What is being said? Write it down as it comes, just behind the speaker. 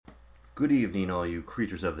Good evening, all you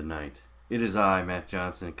creatures of the night. It is I, Matt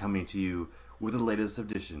Johnson, coming to you with the latest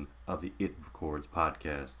edition of the It Records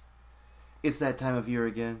podcast. It's that time of year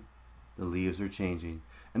again. The leaves are changing,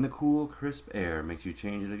 and the cool, crisp air makes you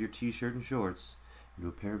change out of your t-shirt and shorts into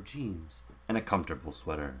a pair of jeans and a comfortable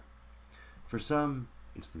sweater. For some,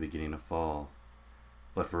 it's the beginning of fall,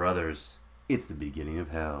 but for others, it's the beginning of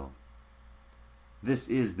hell. This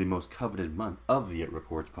is the most coveted month of the It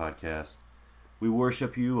Records podcast. We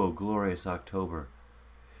worship you, O glorious October,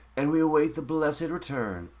 and we await the blessed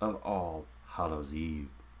return of All Hallows Eve,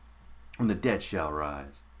 when the dead shall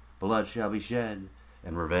rise, blood shall be shed,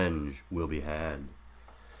 and revenge will be had.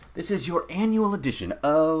 This is your annual edition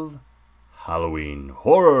of Halloween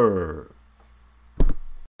Horror.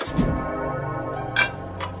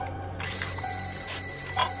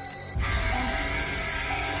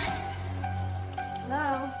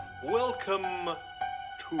 Hello? Welcome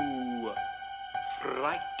to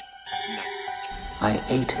Fright Night. I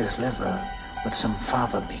ate his liver with some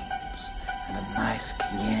fava beans and a nice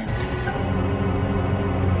Chianti.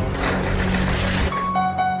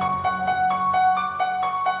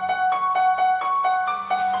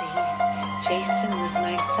 See, Jason was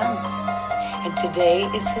my son, and today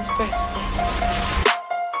is his birthday.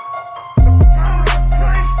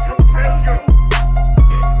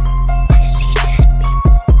 I see dead people.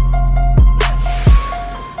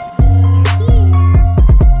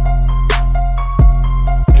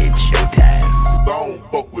 It's showtime. Don't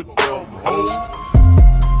fuck with them hoes.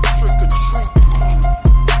 Trick or treat,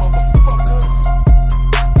 motherfucker.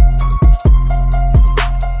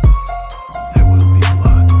 There will be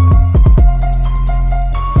blood.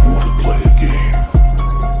 Want to play a game?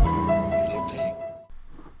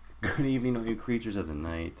 Good evening, all you creatures of the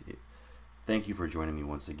night. Thank you for joining me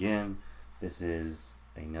once again. This is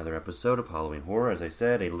another episode of Halloween Horror. As I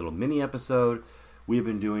said, a little mini episode we have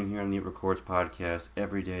been doing here on the It Records podcast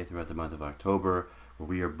every day throughout the month of October, where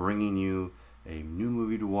we are bringing you a new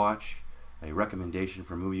movie to watch, a recommendation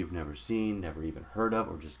for a movie you've never seen, never even heard of,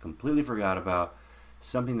 or just completely forgot about,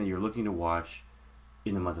 something that you're looking to watch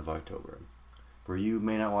in the month of October. For you who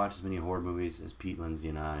may not watch as many horror movies as Pete, Lindsay,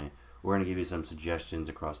 and I, we're going to give you some suggestions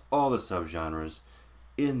across all the subgenres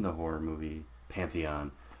in the horror movie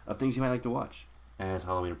pantheon of things you might like to watch as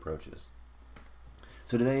Halloween approaches.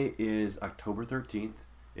 So today is October 13th.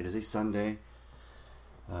 It is a Sunday.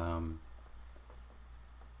 I'm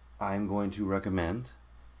going to recommend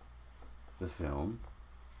the film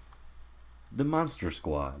The Monster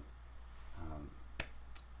Squad.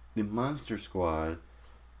 The Monster Squad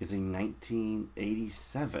is a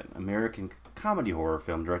 1987 American comedy horror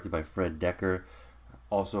film directed by Fred Dekker.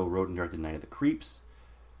 Also wrote and directed Night of the Creeps.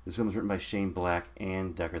 This film was written by Shane Black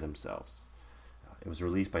and Dekker themselves. It was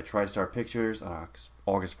released by TriStar Pictures on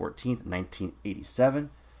August 14th,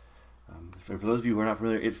 1987. For those of you who are not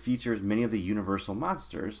familiar, it features many of the Universal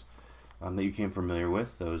monsters that you came familiar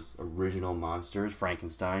with. Those original monsters,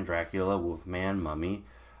 Frankenstein, Dracula, Wolfman, Mummy,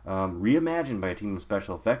 reimagined by a team of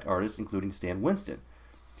special effect artists, including Stan Winston.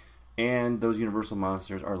 And those Universal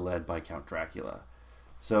monsters are led by Count Dracula.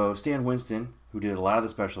 So Stan Winston, who did a lot of the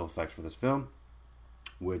special effects for this film,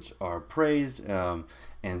 which are praised, and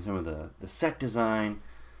some of the set design.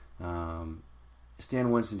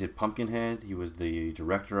 Stan Winston did Pumpkinhead. He was the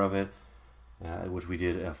director of it, which we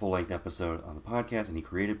did a full-length episode on the podcast, and he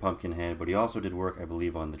created Pumpkinhead, but he also did work, I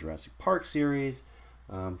believe, on the Jurassic Park series.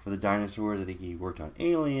 For the dinosaurs, I think he worked on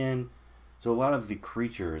Alien. So a lot of the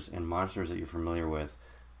creatures and monsters that you're familiar with,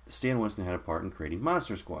 Stan Winston had a part in creating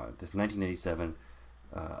Monster Squad, this 1987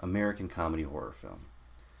 American comedy horror film.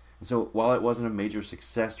 And so while it wasn't a major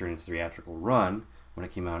success during its theatrical run, when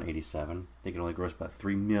it came out in 87, I think it only grossed about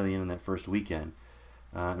 $3 million in that first weekend,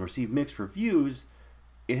 and received mixed reviews,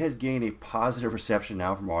 it has gained a positive reception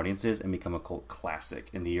now from audiences and become a cult classic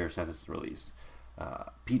in the year since its release.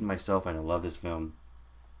 Pete and myself, I love this film.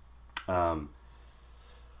 What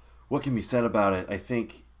can be said about it? I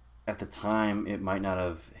think at the time it might not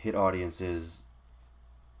have hit audiences.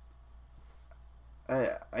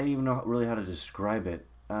 I don't even know really how to describe it.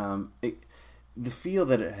 The feel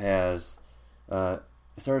that it has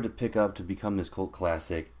started to pick up to become this cult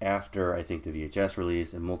classic after, I think, the VHS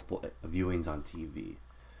release and multiple viewings on TV.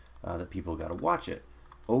 That people got to watch it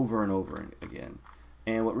over and over again.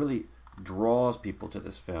 And what really draws people to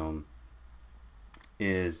this film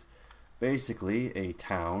is basically a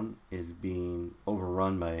town is being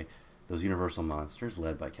overrun by those Universal monsters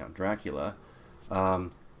led by Count Dracula.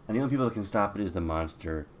 And the only people that can stop it is the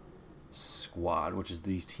Monster Squad, which is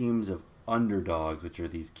these teams of underdogs, which are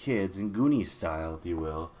these kids, in Goonies style, if you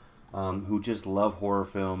will, who just love horror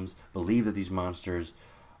films, believe that these monsters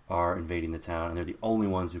are invading the town, and they're the only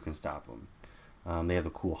ones who can stop them. They have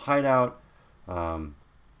a cool hideout, and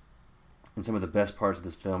some of the best parts of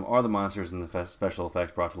this film are the monsters and the special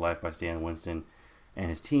effects brought to life by Stan Winston and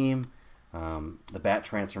his team. The bat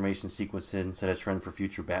transformation sequence set a trend for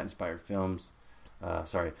future bat-inspired films.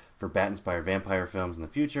 For bat-inspired vampire films in the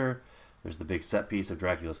future. There's the big set piece of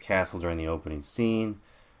Dracula's castle during the opening scene,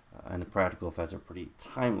 and the practical effects are pretty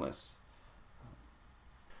timeless.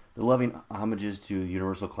 The loving homages to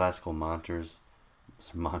Universal classical monsters,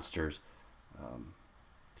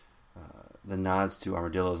 the nods to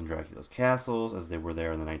armadillos in Dracula's castles, as they were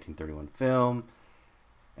there in the 1931 film,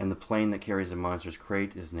 and the plane that carries the monster's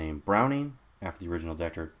crate is named Browning, after the original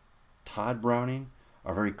director Todd Browning,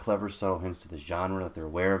 are very clever, subtle hints to the genre, that they're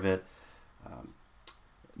aware of it.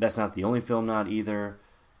 That's not the only film nod either.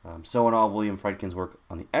 So in all, William Friedkin's work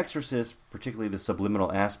on The Exorcist, particularly the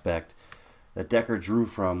subliminal aspect that Decker drew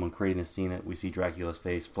from when creating the scene that we see Dracula's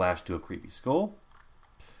face flash to a creepy skull.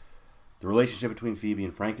 The relationship between Phoebe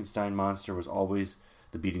and Frankenstein monster was always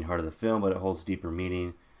the beating heart of the film, but it holds deeper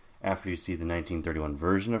meaning after you see the 1931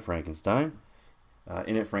 version of Frankenstein.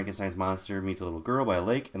 In it, Frankenstein's monster meets a little girl by a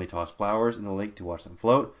lake, and they toss flowers in the lake to watch them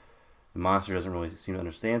float. The monster doesn't really seem to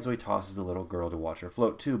understand, so he tosses the little girl to watch her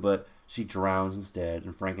float too, but she drowns instead,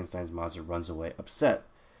 and Frankenstein's monster runs away upset.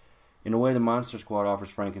 In a way, the Monster Squad offers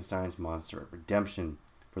Frankenstein's monster redemption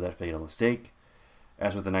for that fatal mistake.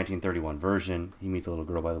 As with the 1931 version, he meets a little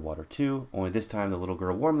girl by the water too, only this time the little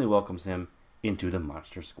girl warmly welcomes him into the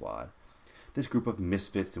Monster Squad. This group of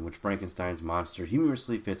misfits in which Frankenstein's monster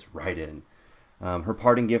humorously fits right in. Her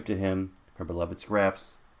parting gift to him, her beloved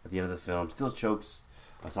Scraps, at the end of the film, still chokes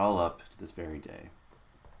us all up to this very day.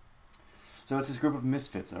 So it's this group of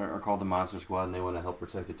misfits are called the Monster Squad, and they want to help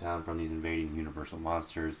protect the town from these invading Universal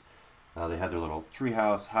monsters. They have their little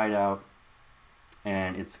treehouse hideout,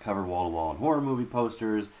 and it's covered wall-to-wall in horror movie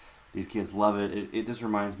posters. These kids love it. It just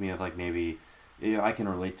reminds me of, like, maybe I can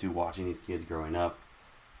relate to watching these kids growing up,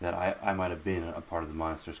 that I might have been a part of the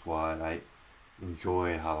Monster Squad. I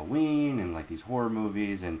enjoy Halloween and, like, these horror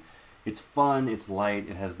movies, and it's fun, it's light,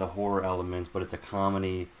 it has the horror elements, but it's a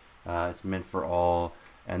comedy. It's meant for all,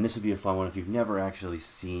 and this would be a fun one if you've never actually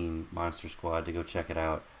seen Monster Squad, to go check it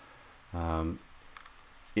out.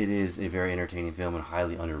 It is a very entertaining film and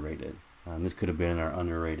highly underrated. This could have been in our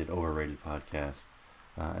underrated, overrated podcast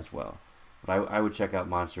as well. But I would check out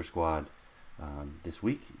Monster Squad this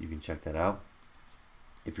week. You can check that out.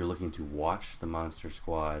 If you're looking to watch the Monster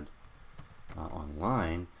Squad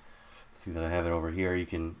online, see that I have it over here. You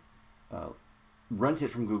can rent it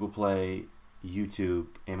from Google Play, YouTube,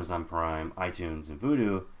 Amazon Prime, iTunes, and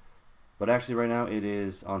Vudu. But actually right now it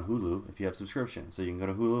is on Hulu if you have subscription. So you can go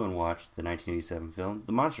to Hulu and watch the 1987 film,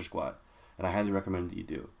 The Monster Squad. And I highly recommend that you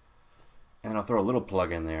do. And I'll throw a little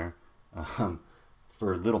plug in there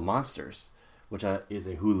for Little Monsters, which is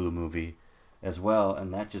a Hulu movie as well.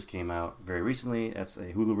 And that just came out very recently. That's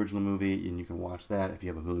a Hulu original movie, and you can watch that if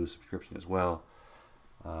you have a Hulu subscription as well.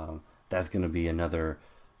 That's going to be another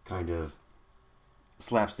kind of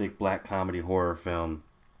slapstick black comedy horror film,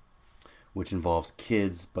 which involves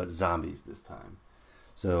kids but zombies this time.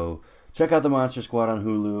 So check out the Monster Squad on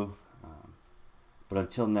Hulu. But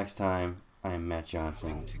until next time, I am Matt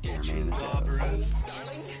Johnson. And remain in the shadows.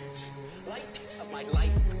 Darling, light of my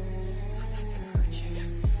life.